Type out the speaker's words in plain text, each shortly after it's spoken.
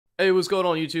Hey, what's going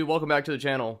on YouTube? Welcome back to the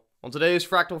channel. On today's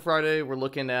Fractal Friday, we're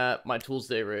looking at my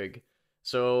TOOLsday rig.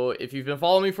 So if you've been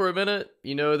following me for a minute,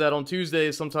 you know that on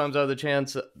Tuesdays, sometimes I have the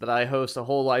chance that I host a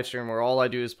whole live stream where all I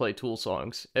do is play Tool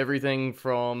songs. Everything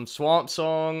from Swamp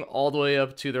Song all the way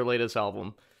up to their latest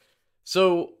album.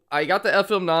 So I got the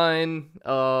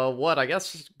FM9, I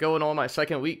guess going on my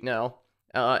second week now.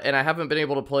 And I haven't been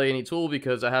able to play any Tool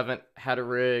because I haven't had a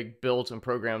rig built and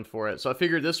programmed for it. So I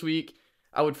figured this week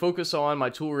I would focus on my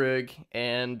Tool rig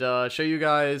and show you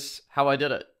guys how I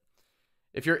did it.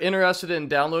 If you're interested in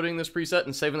downloading this preset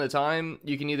and saving the time,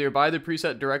 you can either buy the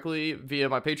preset directly via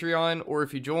my Patreon, or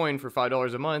if you join for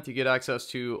 $5 a month, you get access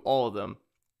to all of them.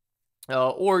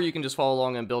 Or you can just follow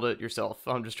along and build it yourself.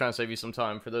 I'm just trying to save you some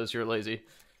time for those who are lazy.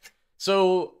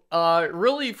 So,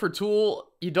 really for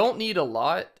Tool, you don't need a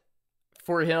lot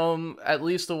for him, at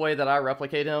least the way that I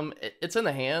replicate him. It's in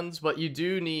the hands, but you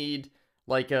do need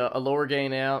like a lower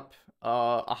gain amp,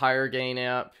 a higher gain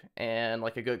amp, and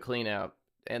like a good clean amp.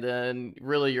 And then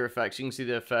really your effects. You can see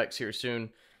the effects here soon.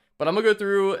 But I'm going to go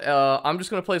through, I'm just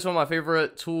going to play some of my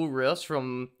favorite Tool riffs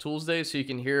from TOOLsday so you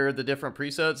can hear the different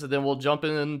presets. And then we'll jump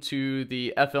into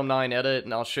the FM9 edit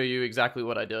and I'll show you exactly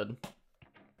what I did.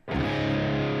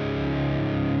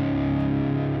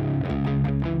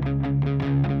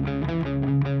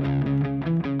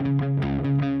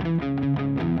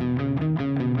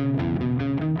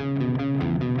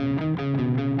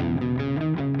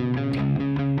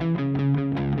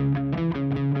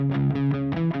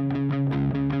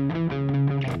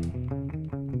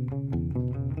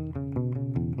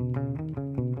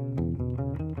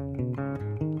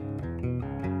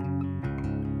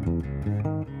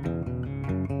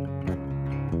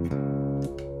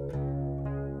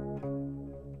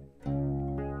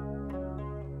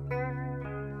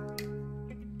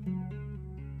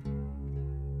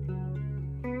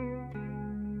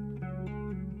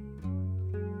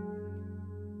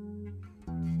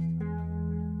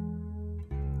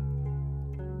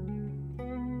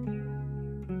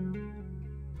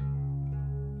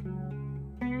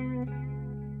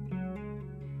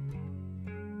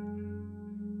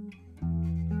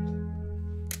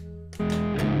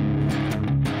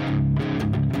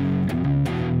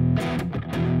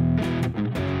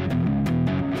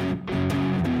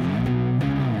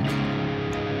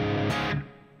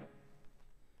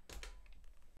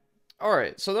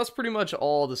 Alright, so that's pretty much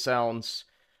all the sounds.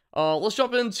 Let's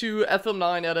jump into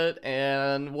FM9 edit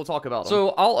and we'll talk about them. So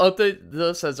I'll update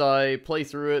this as I play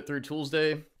through it through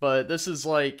TOOLsday, but this is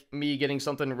like me getting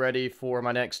something ready for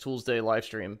my next TOOLsday live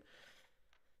stream.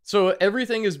 So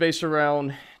everything is based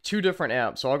around two different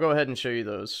amps, so I'll go ahead and show you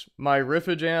those. My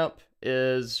riffage amp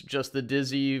is just the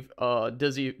Dizzy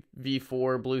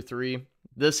V4 Blue 3.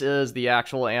 This is the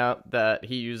actual amp that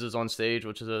he uses on stage,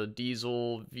 which is a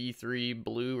Diesel V3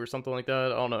 Blue or something like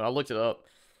that. I don't know. I looked it up.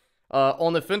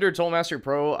 On the Fender Toolmaster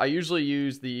Pro, I usually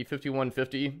use the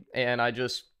 5150, and I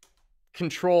just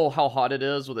control how hot it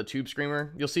is with a tube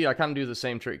screamer. You'll see I kind of do the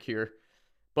same trick here.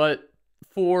 But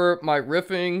for my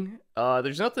riffing,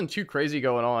 there's nothing too crazy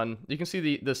going on. You can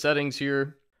see the settings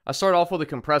here. I start off with a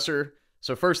compressor.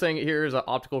 So first thing here is an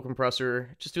optical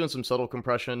compressor, just doing some subtle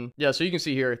compression. Yeah, so you can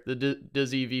see here, the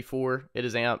Dizzy V4, it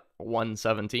is amp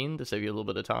 117 to save you a little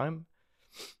bit of time.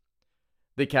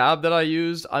 The cab that I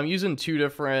used, I'm using two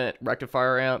different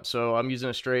rectifier amps. So I'm using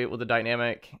a straight with a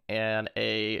dynamic and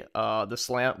the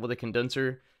slant with a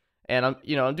condenser. And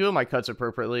I'm doing my cuts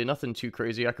appropriately, nothing too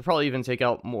crazy. I could probably even take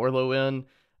out more low end.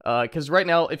 Because right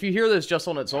now, if you hear this just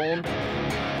on its own,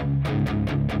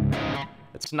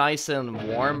 it's nice and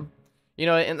warm. You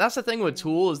know, and that's the thing with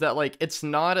Tool is that, like, it's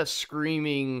not a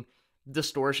screaming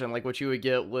distortion like what you would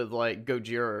get with, like,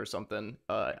 Gojira or something.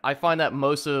 I find that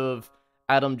most of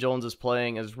Adam Jones's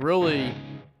playing is really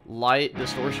light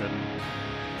distortion.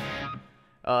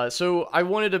 So I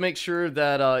wanted to make sure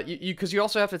that, because you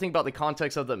also have to think about the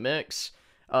context of the mix.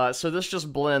 So this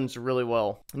just blends really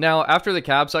well. Now, after the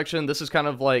cab section, this is kind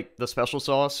of like the special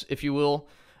sauce, if you will.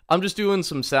 I'm just doing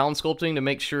some sound sculpting to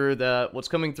make sure that what's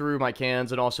coming through my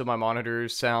cans and also my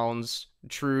monitors sounds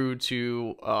true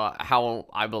to how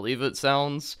I believe it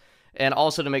sounds, and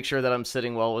also to make sure that I'm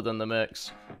sitting well within the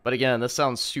mix. But again, this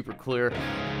sounds super clear.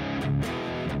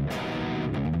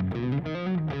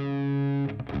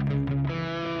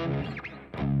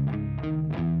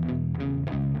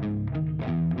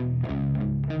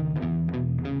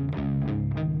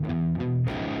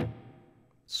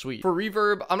 Sweet. For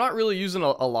reverb, I'm not really using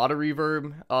a lot of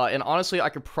reverb, and honestly, I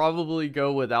could probably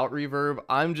go without reverb.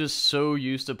 I'm just so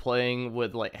used to playing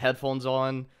with like headphones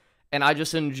on, and I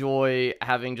just enjoy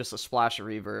having just a splash of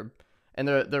reverb. And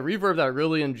the reverb that I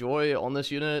really enjoy on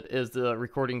this unit is the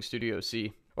Recording Studio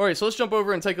C. Alright, so let's jump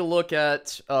over and take a look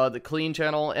at the clean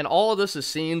channel, and all of this is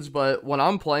scenes, but when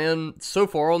I'm playing so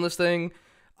far on this thing,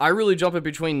 I really jump in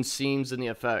between scenes and the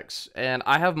effects, and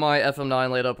I have my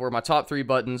FM9 laid up where my top 3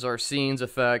 buttons are scenes,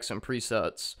 effects, and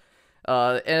presets.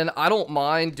 And I don't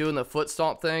mind doing the foot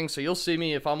stomp thing, so you'll see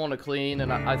me if I'm on a clean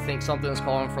and I think something's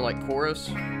calling for like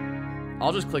chorus,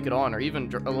 I'll just click it on, or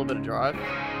even a little bit of drive.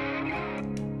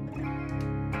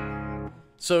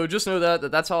 So just know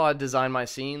that's how I design my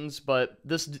scenes, but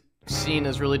this scene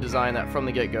is really designed that from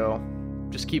the get-go.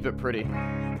 Just keep it pretty.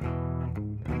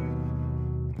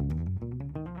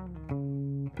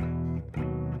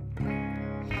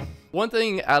 One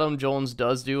thing Adam Jones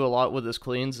does do a lot with his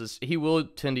cleans is he will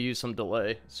tend to use some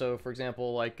delay. So for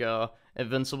example, like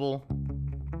Invincible.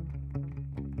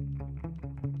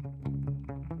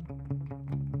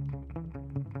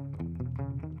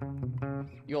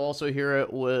 You'll also hear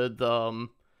it with,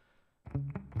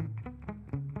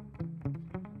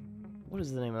 what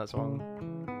is the name of that song?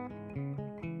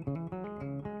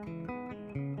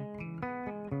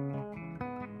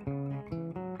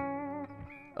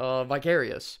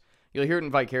 Vicarious. You'll hear it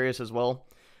in Vicarious as well.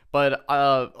 But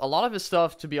a lot of his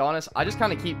stuff, to be honest, I just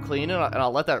kind of keep clean, and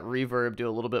I'll let that reverb do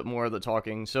a little bit more of the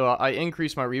talking. So I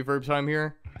increase my reverb time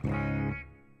here.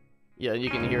 Yeah, you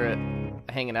can hear it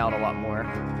hanging out a lot more.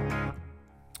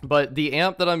 But the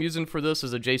amp that I'm using for this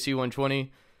is a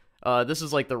JC120. This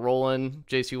is like the Roland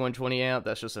JC120 amp.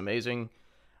 That's just amazing.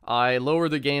 I lower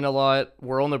the gain a lot.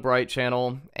 We're on the bright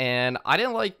channel, and I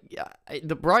didn't like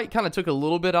the bright. Kind of took a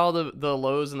little bit out of the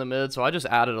lows and the mid, so I just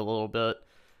added a little bit.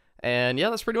 And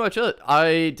yeah, that's pretty much it.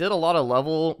 I did a lot of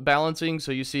level balancing,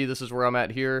 so you see this is where I'm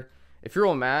at here. If you're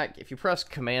on Mac, if you press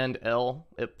Command L,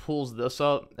 it pulls this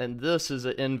up, and this is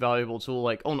an invaluable tool.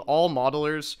 Like on all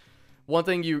modelers, one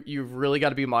thing you've really got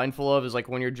to be mindful of is like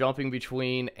when you're jumping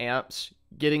between amps,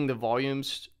 getting the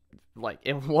volumes like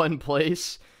in one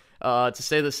place to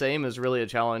stay the same is really a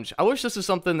challenge. I wish this is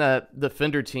something that the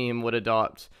Fender team would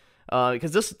adopt,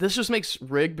 because this just makes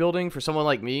rig building for someone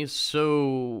like me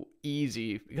so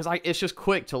easy, because it's just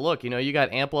quick to look. You know, you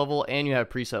got amp level and you have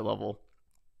preset level.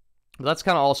 But that's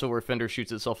kind of also where Fender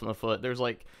shoots itself in the foot. There's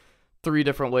like 3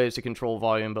 different ways to control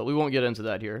volume, but we won't get into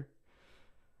that here.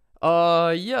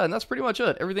 Yeah, and that's pretty much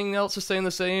it. Everything else is staying the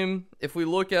same. If we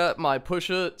look at my Push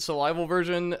It Salival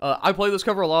version, I play this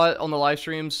cover a lot on the live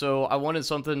stream, so I wanted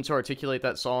something to articulate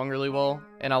that song really well,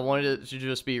 and I wanted it to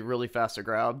just be really fast to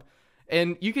grab.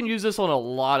 And you can use this on a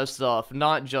lot of stuff,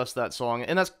 not just that song.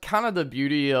 And that's kind of the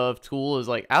beauty of Tool, is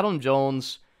like Adam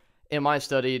Jones, in my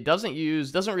study, doesn't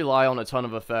rely on a ton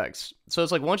of effects. So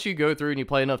it's like once you go through and you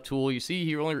play enough Tool, you see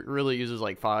he only really uses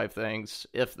like 5 things,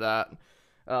 if that.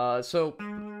 So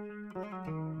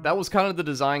that was kind of the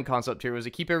design concept here, was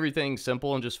to keep everything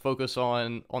simple and just focus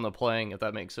on the playing, if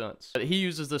that makes sense. But he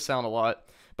uses this sound a lot,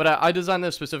 but I designed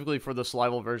this specifically for the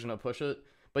Salival version of Push It.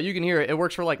 But you can hear it. It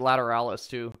works for like Lateralis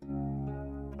too.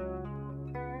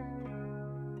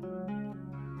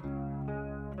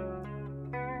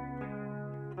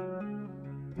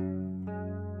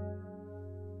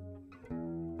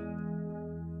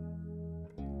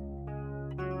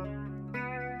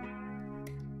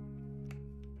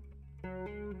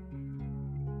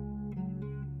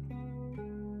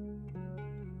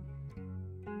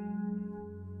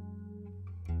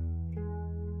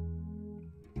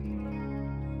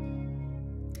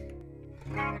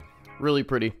 Really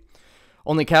pretty.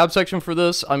 On the cab section for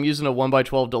this, I'm using a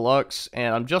 1x12 Deluxe,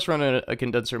 and I'm just running a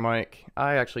condenser mic.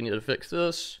 I actually need to fix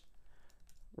this.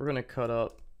 We're going to cut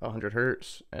up 100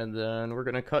 hertz, and then we're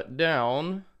going to cut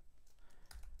down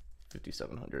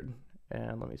 5700.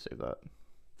 And let me save that.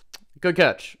 Good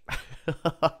catch.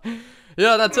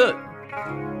 Yeah, that's it.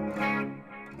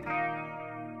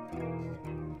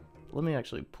 Let me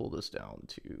actually pull this down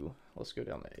to, let's go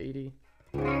down to 80.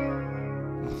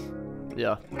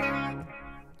 Yeah.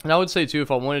 And I would say too,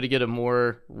 if I wanted to get it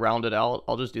more rounded out,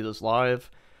 I'll just do this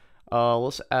live.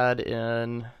 Let's add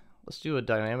in, let's do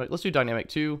dynamic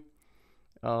 2.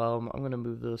 I'm going to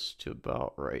move this to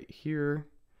about right here.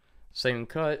 Same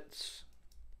cuts.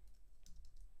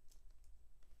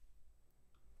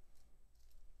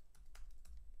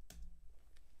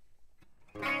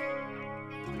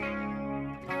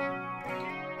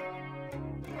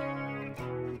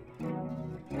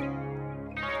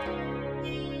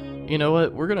 You know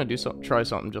what? We're gonna try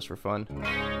something just for fun.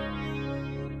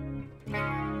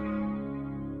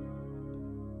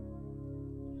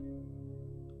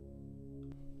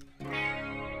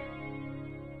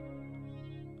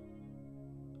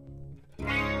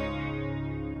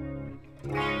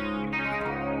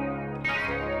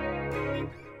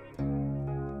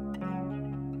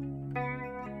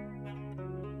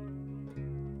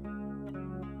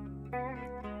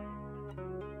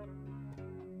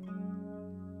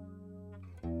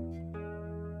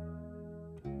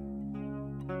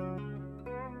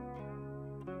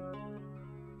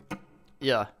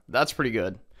 Yeah, that's pretty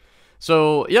good.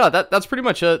 So yeah, that's pretty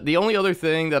much it. The only other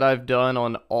thing that I've done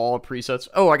on all presets.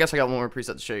 Oh, I guess I got one more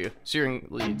preset to show you. Searing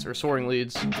leads or soaring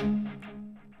leads.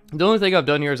 The only thing I've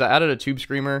done here is I added a tube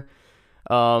screamer,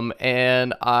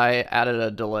 and I added a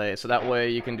delay, so that way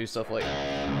you can do stuff like.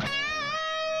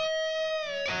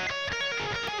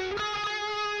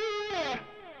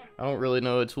 I don't really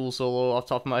know a tool solo off the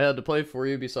top of my head to play for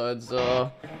you besides,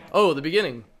 oh, the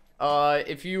beginning.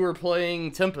 If you were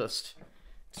playing Tempest,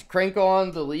 crank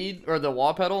on the lead, or the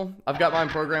wah pedal. I've got mine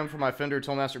programmed for my Fender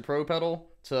Toolmaster Pro pedal,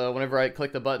 so whenever I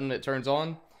click the button, it turns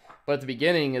on. But at the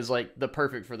beginning is, like, the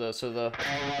perfect for this, so the...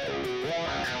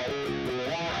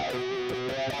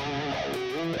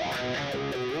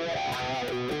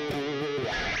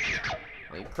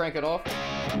 Crank it off.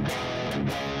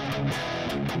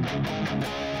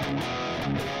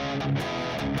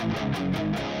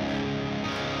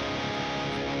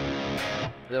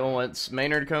 Then once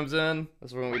Maynard comes in,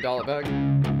 that's when we dial it back.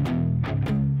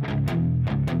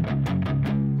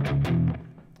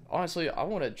 Honestly, I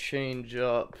want to change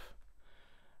up.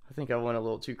 I think I went a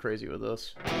little too crazy with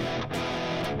this.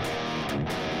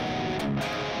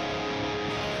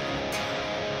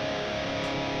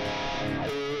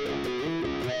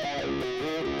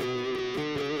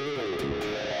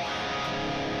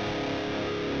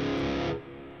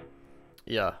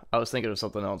 Yeah, I was thinking of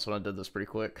something else when I did this pretty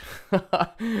quick.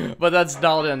 But that's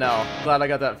dialed in now. Glad I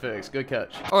got that fixed. Good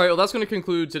catch. Alright, well that's going to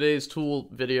conclude today's tool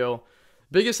video.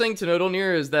 Biggest thing to note on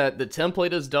here is that the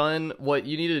template is done. What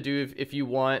you need to do if you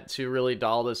want to really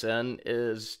dial this in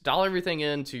is dial everything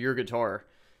into your guitar.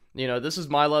 You know, this is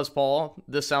my Les Paul.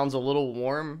 This sounds a little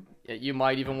warm. You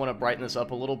might even want to brighten this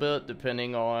up a little bit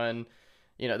depending on,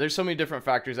 you know, there's so many different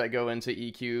factors that go into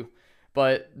EQ.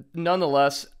 But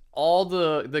nonetheless, all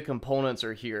the components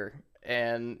are here,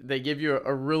 and they give you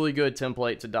a really good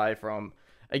template to die from.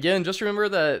 Again, just remember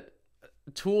that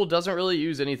Tool doesn't really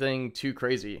use anything too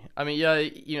crazy. I mean, yeah,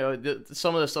 you know,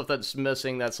 some of the stuff that's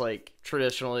missing that's like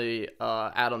traditionally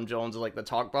Adam Jones, like the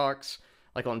talk box,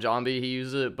 like on Zombie, he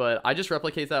uses it, but I just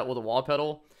replicate that with a wah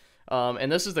pedal. And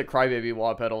this is the Crybaby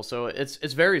wah pedal, so it's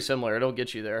very similar. It'll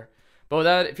get you there. But with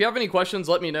that, if you have any questions,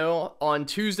 let me know. On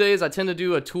Tuesdays, I tend to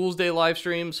do a TOOlsday live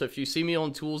stream, so if you see me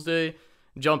on TOOlsday,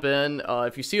 jump in.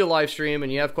 If you see a live stream and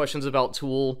you have questions about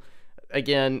Tool,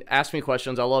 again, ask me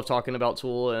questions. I love talking about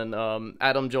Tool, and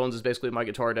Adam Jones is basically my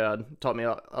guitar dad. Taught me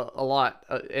a lot,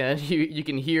 and you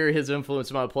can hear his influence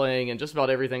in my playing and just about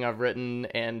everything I've written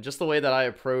and just the way that I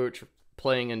approach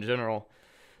playing in general.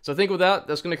 So I think with that,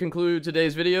 that's going to conclude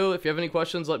today's video. If you have any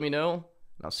questions, let me know,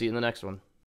 and I'll see you in the next one.